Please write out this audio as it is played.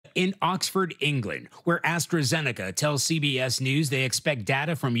In Oxford, England, where AstraZeneca tells CBS News they expect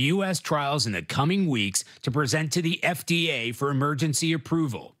data from U.S. trials in the coming weeks to present to the FDA for emergency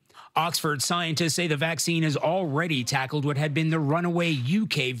approval. Oxford scientists say the vaccine has already tackled what had been the runaway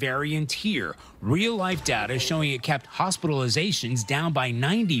UK variant here. Real-life data showing it kept hospitalizations down by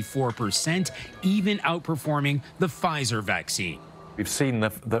 94%, even outperforming the Pfizer vaccine. We've seen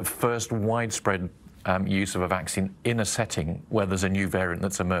the first widespread use of a vaccine in a setting where there's a new variant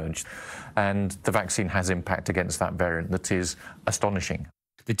that's emerged. And the vaccine has impact against that variant that is astonishing.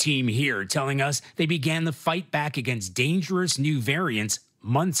 The team here telling us they began the fight back against dangerous new variants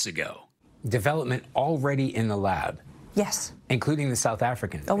months ago. Development already in the lab? Yes. Including the South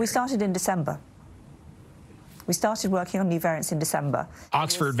African? Oh, we started in December. We started working on new variants in December.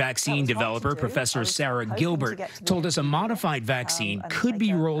 Oxford vaccine developer Professor Sarah Gilbert told us a modified vaccine could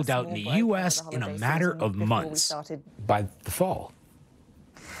be rolled out in the U.S. in a matter of months. By the fall?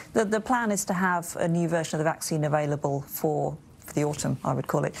 The plan is to have a new version of the vaccine available for the autumn, I would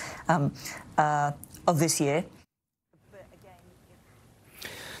call it, of this year.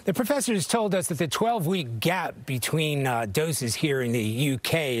 The professors told us that the 12-week gap between doses here in the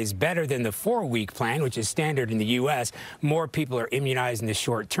UK is better than the 4-week plan, which is standard in the U.S. More people are immunized in the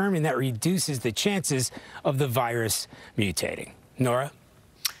short term, and that reduces the chances of the virus mutating. Nora?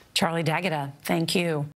 Charlie D'Agata, thank you.